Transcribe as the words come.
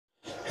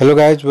Hello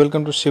guys,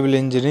 welcome to Civil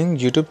Engineering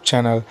YouTube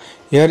channel.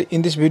 Here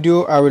in this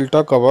video I will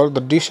talk about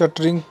the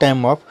de-shuttering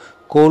time of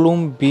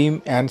column,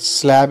 beam and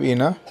slab in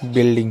a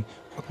building.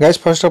 Guys,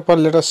 first of all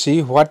let us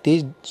see what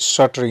is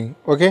shuttering.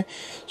 Okay,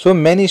 so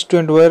many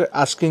students were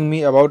asking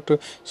me about,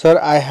 sir,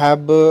 I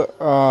have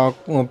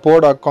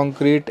poured a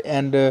concrete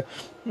and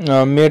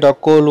made a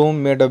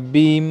column, made a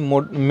beam,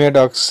 made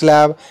a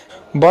slab,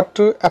 but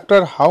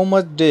after how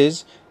much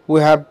days we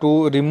have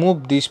to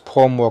remove this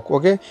formwork,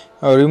 okay,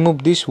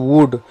 remove this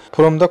wood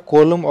from the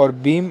column or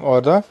beam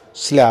or the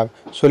slab.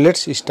 So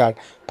let's start.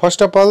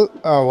 First of all,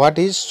 what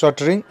is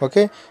shuttering?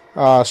 Okay,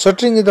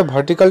 shuttering is the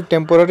vertical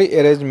temporary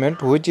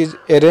arrangement which is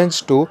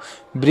arranged to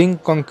bring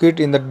concrete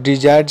in the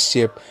desired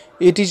shape.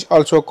 It is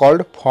also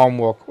called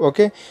formwork.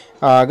 Okay,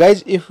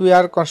 guys, if we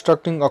are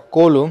constructing a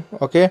column,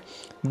 okay,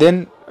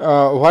 then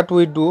what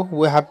we do,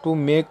 we have to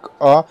make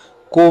a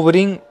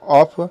covering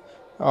of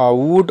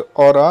wood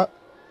or a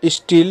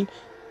steel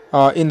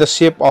in the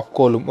shape of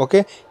column.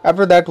 Okay,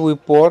 after that we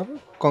pour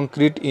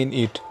concrete in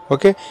it.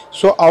 Okay,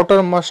 so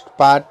outermost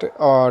part,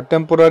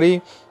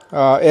 temporary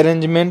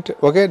arrangement.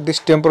 Okay, this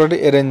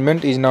temporary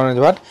arrangement is known as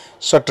what?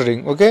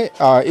 Shuttering. Okay,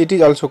 it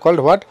is also called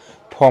what?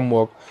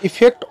 Formwork.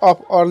 Effect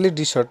of early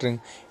de-shuttering.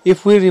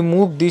 If we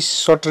remove this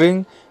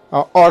shuttering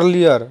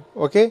earlier,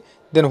 okay,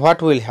 then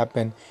what will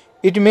happen?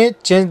 It may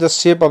change the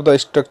shape of the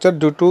structure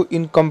due to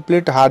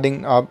incomplete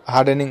hardening of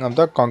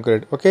the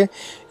concrete. Okay,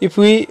 if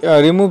we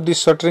remove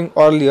this shuttering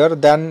earlier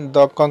than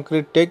the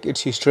concrete take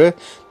its strength,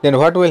 then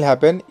what will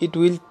happen? It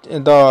will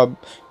the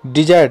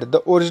desired,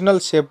 the original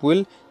shape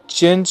will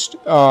change.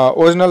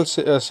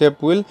 Shape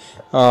will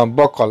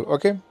buckle.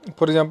 Okay,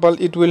 for example,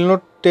 it will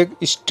not take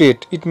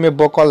straight, it may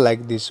buckle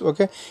like this.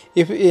 Okay,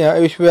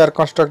 if we are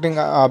constructing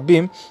a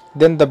beam,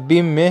 then the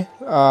beam may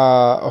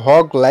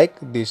hog like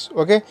this.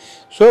 Okay,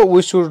 so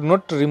we should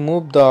not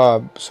remove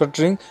the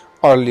shuttering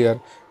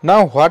earlier.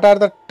 Now what are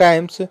the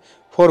times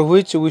for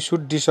which we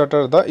should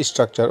de-shutter the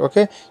structure?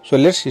 Okay, so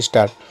let's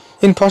start.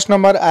 In first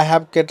number I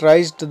have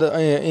categorized the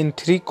in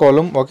 3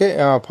 column.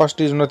 Okay,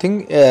 first is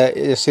nothing,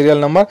 serial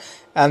number,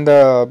 and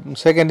the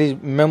second is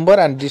member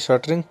and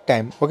de-shuttering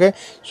time. Okay,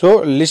 so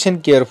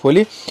listen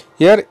carefully.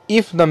 Here,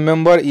 if the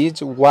member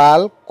is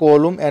wall,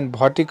 column and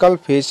vertical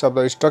face of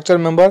the structure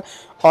member,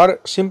 or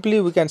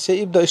simply we can say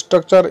if the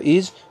structure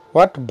is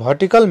what?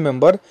 Vertical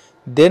member,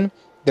 then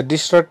the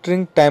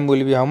de-shuttering time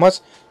will be how much?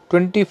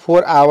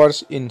 24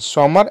 hours in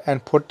summer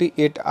and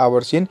 48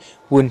 hours in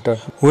winter.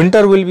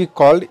 Winter will be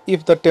called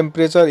if the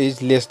temperature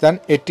is less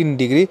than 18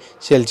 degree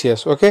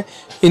Celsius. Okay,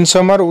 in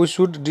summer we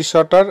should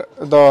de-shutter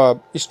the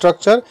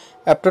structure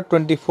after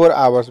 24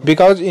 hours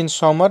because in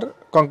summer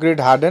concrete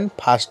harden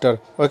faster.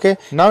 Okay,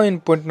 now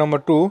in point number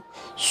 2,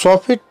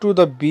 soffit to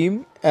the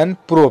beam and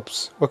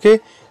props. Okay,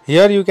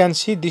 here you can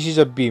see this is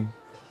a beam.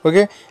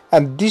 Okay,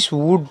 and this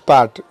wooden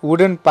part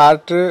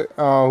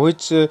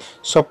which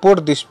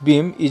support this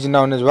beam is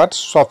known as what?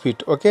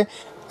 Soffit. Okay,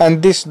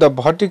 and this the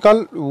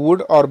vertical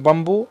wood or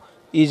bamboo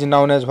is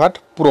known as what?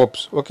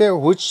 Props. Okay,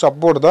 which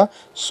support the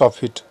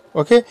soffit.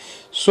 Okay,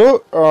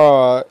 so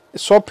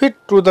soffit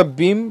to the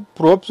beam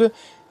props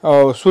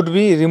should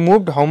be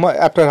removed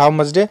after how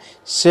much day?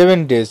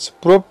 7 days.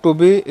 Prop to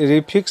be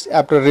refixed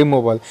after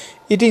removal.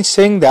 It is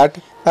saying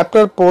that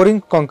after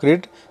pouring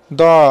concrete,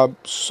 the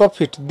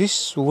soffit,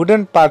 this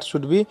wooden part,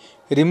 should be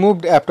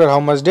removed after how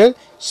much days?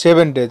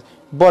 7 days.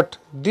 But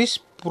this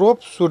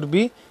prop should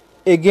be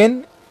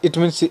again, it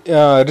means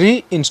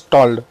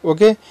reinstalled.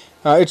 Okay,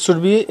 it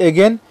should be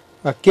again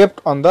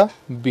kept on the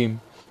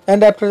beam.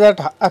 And after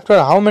that, after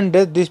how many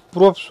days, this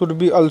prop should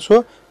be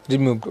also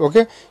removed.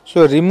 Okay,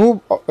 so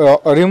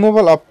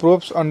removal of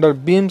props under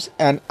beams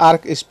and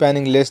arc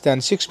spanning less than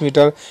 6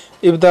 meter.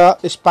 If the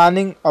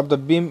spanning of the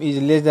beam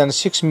is less than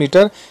 6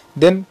 meter,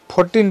 then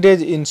 14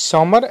 days in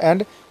summer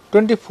and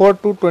 24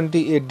 to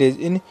 28 days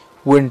in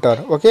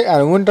winter. Okay,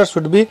 and winter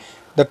should be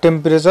the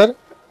temperature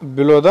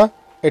below the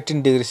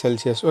 18 degrees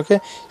Celsius. Okay,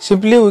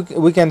 simply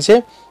we can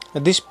say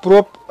this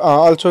prop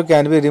also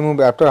can be removed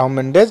after how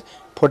many days?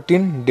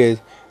 14 days.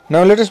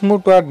 Now let us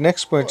move to our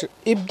next point.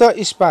 If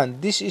the span,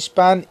 this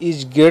span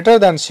is greater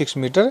than 6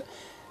 meter,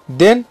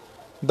 then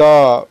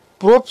the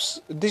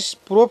props, this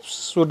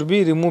props should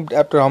be removed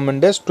after how many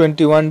days?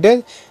 21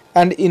 days,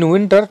 and in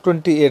winter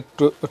 28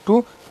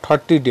 to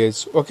 30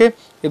 days. Okay,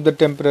 if the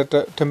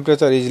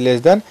temperature is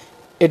less than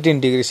 18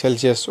 degrees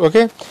Celsius.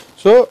 Okay,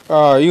 so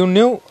you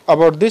knew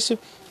about this.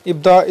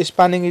 If the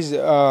spanning is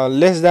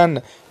less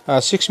than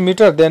 6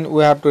 meter, then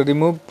we have to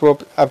remove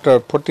prop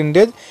after 14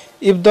 days.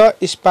 If the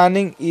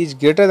spanning is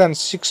greater than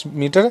 6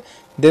 meter,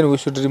 then we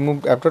should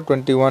remove after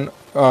 21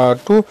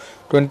 to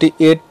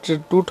 28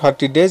 to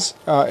 30 days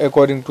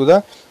according to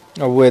the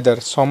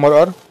weather, summer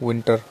or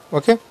winter.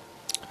 Okay,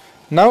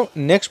 now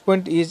next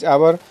point is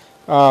our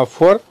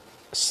for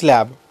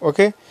slab.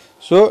 Okay,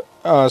 so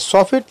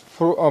soffit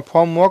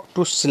formwork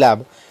to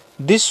slab.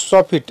 This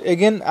soffit,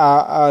 again,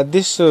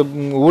 this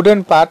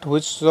wooden part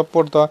which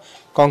support the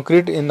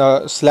concrete in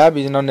the slab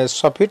is known as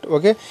soffit.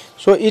 Okay,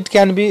 so it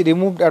can be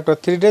removed after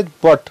 3 days,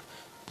 but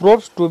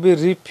props to be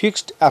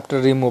refixed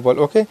after removal.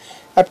 Okay,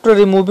 After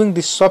removing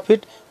this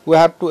soffit, we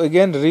have to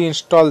again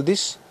reinstall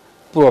this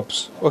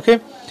props. Okay,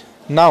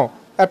 now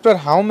after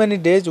how many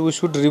days we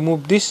should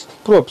remove these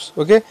props?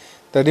 Okay,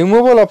 the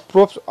removal of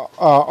props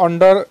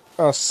under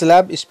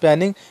slab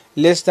spanning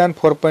less than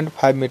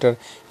 4.5 meter.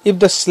 If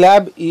the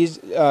slab is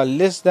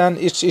less than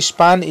its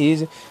span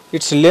is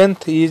its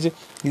length is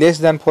less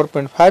than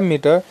 4.5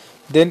 meter,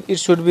 then it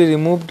should be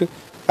removed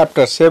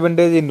after 7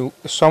 days in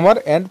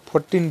summer and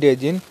 14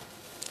 days in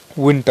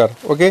winter.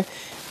 Okay,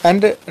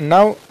 and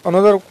now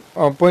another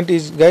point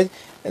is, guys,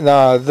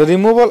 the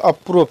removal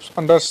of props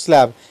under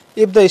slab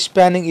if the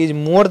spanning is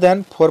more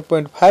than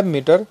 4.5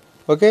 meter.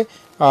 Okay,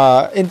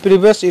 in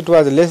previous it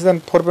was less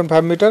than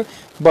 4.5 meter,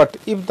 but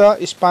if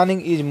the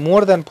spanning is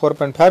more than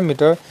 4.5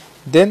 meter,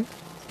 then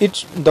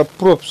it's the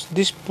props.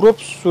 These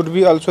props should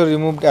be also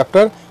removed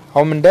after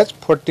how many days?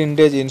 14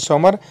 days in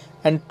summer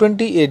and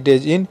 28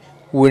 days in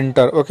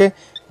winter. Okay,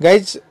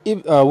 guys,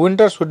 if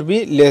winter should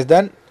be less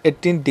than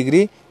 18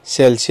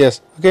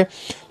 °C. Okay,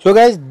 so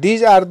guys,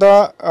 these are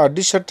the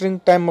de-shuttering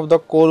time of the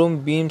column,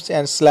 beams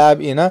and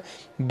slab in a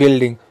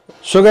building.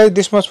 So guys,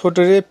 this much for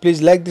today.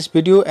 Please like this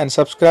video and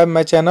subscribe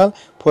my channel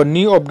for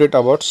new update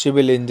about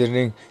civil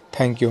engineering.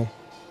 Thank you.